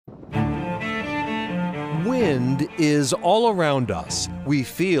Wind is all around us. We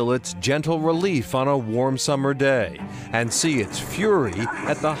feel its gentle relief on a warm summer day and see its fury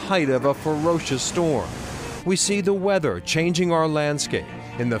at the height of a ferocious storm. We see the weather changing our landscape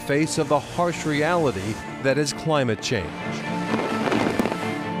in the face of the harsh reality that is climate change.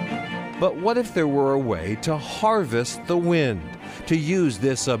 But what if there were a way to harvest the wind, to use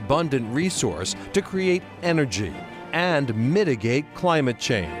this abundant resource to create energy and mitigate climate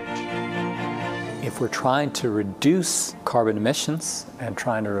change? If we're trying to reduce carbon emissions and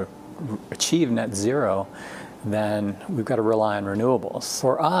trying to achieve net zero, then we've got to rely on renewables.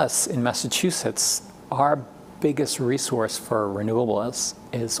 For us in Massachusetts, our biggest resource for renewables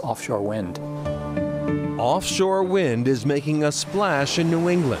is offshore wind. Offshore wind is making a splash in New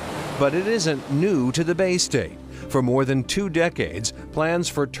England, but it isn't new to the Bay State. For more than 2 decades, plans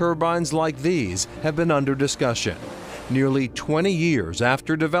for turbines like these have been under discussion. Nearly 20 years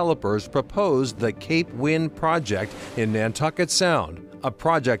after developers proposed the Cape Wind project in Nantucket Sound, a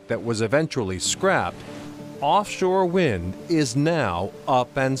project that was eventually scrapped, offshore wind is now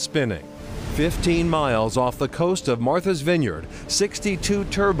up and spinning. 15 miles off the coast of Martha's Vineyard, 62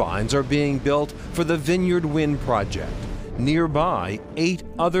 turbines are being built for the Vineyard Wind project. Nearby, 8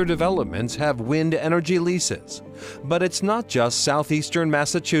 other developments have wind energy leases. But it's not just southeastern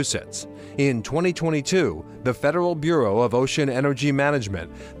Massachusetts. In 2022, the Federal Bureau of Ocean Energy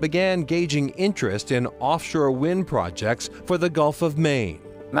Management began gauging interest in offshore wind projects for the Gulf of Maine.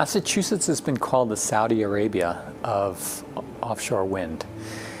 Massachusetts has been called the Saudi Arabia of offshore wind.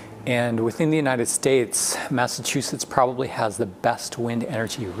 And within the United States, Massachusetts probably has the best wind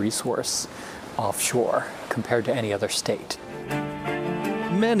energy resource offshore compared to any other state.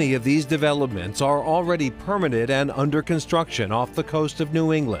 Many of these developments are already permitted and under construction off the coast of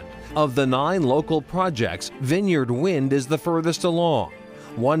New England. Of the 9 local projects, Vineyard Wind is the furthest along.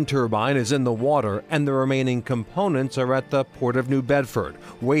 1 turbine is in the water and the remaining components are at the Port of New Bedford,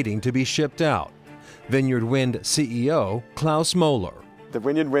 waiting to be shipped out. Vineyard Wind CEO Klaus Moeller. The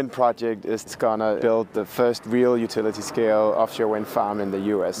Vineyard Wind project is going to build the first real utility-scale offshore wind farm in the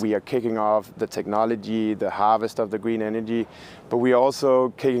U.S. We are kicking off the technology, the harvest of the green energy, but we are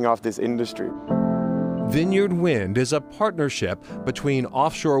also kicking off this industry. Vineyard Wind is a partnership between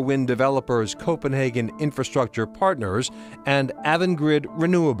offshore wind developers Copenhagen Infrastructure Partners and Avangrid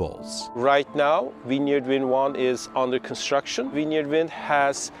Renewables. Right now, Vineyard Wind 1 is under construction. Vineyard Wind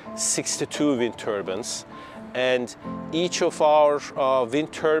has 62 wind turbines. And each of our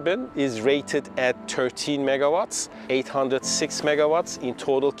wind turbine is rated at 13 megawatts, 806 megawatts in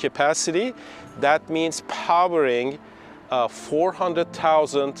total capacity. That means powering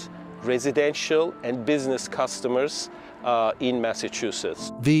 400,000 residential and business customers in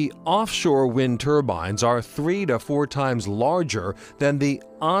Massachusetts. The offshore wind turbines are 3 to 4 times larger than the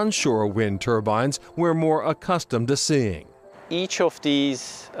onshore wind turbines we're more accustomed to seeing. Each of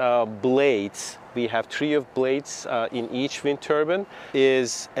these blades, we have 3 of blades in each wind turbine,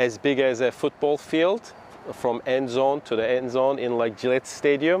 is as big as a football field from end zone to the end zone in like Gillette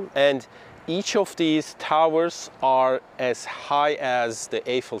Stadium. And each of these towers are as high as the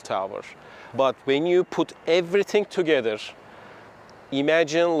Eiffel Tower. But when you put everything together,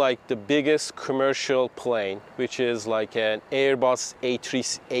 imagine like the biggest commercial plane, which is like an Airbus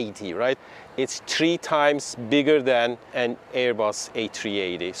A380, right? It's 3 times bigger than an Airbus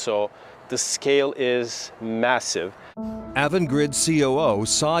A380. So the scale is massive. Avangrid COO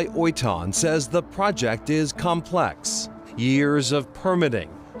Sai Oiton says the project is complex. Years of permitting,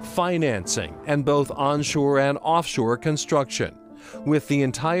 financing, and both onshore and offshore construction. With the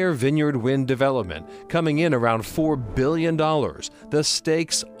entire Vineyard Wind development coming in around $4 billion, the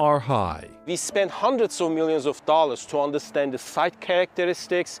stakes are high. We spent hundreds of millions of dollars to understand the site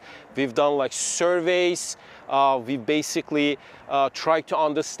characteristics. We've done like surveys. We basically tried to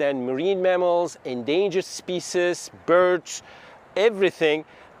understand marine mammals, endangered species, birds, everything.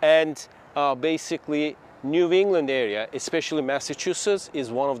 And basically, New England area, especially Massachusetts,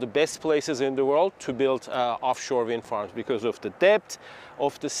 is one of the best places in the world to build offshore wind farms because of the depth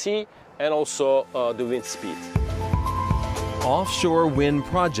of the sea and also the wind speed. Offshore wind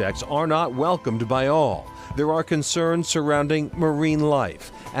projects are not welcomed by all. There are concerns surrounding marine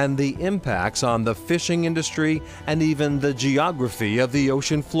life and the impacts on the fishing industry and even the geography of the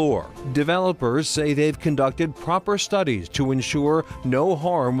ocean floor. Developers say they've conducted proper studies to ensure no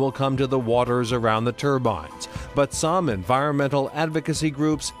harm will come to the waters around the turbines, but some environmental advocacy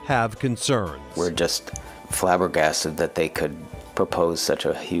groups have concerns. We're just flabbergasted that they could propose such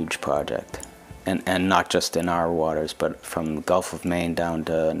a huge project. and not just in our waters, but from the Gulf of Maine down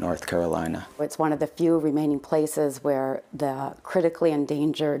to North Carolina. It's one of the few remaining places where the critically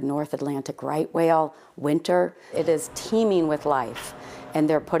endangered North Atlantic right whale winter, it is teeming with life. And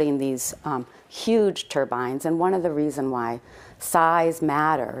they're putting these huge turbines, and one of the reasons why size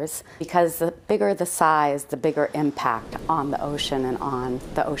matters, because the bigger the size, the bigger impact on the ocean and on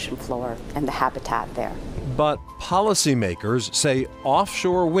the ocean floor and the habitat there. But policymakers say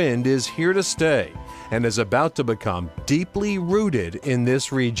offshore wind is here to stay and is about to become deeply rooted in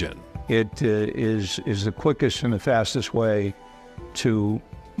this region. It is the quickest and the fastest way to,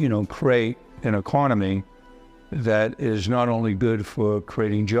 create an economy that is not only good for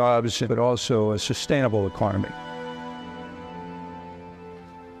creating jobs, but also a sustainable economy.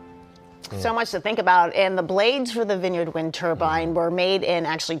 So much to think about, and the blades for the Vineyard wind turbine were made in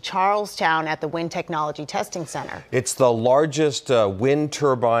actually Charlestown at the Wind Technology Testing Center. It's the largest wind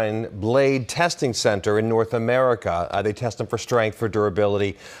turbine blade testing center in North America. They test them for strength, for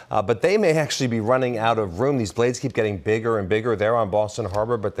durability, but they may actually be running out of room. These blades keep getting bigger and bigger. They're on Boston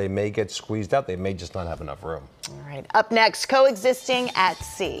Harbor, but they may get squeezed out. They may just not have enough room. All right, up next, coexisting at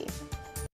sea.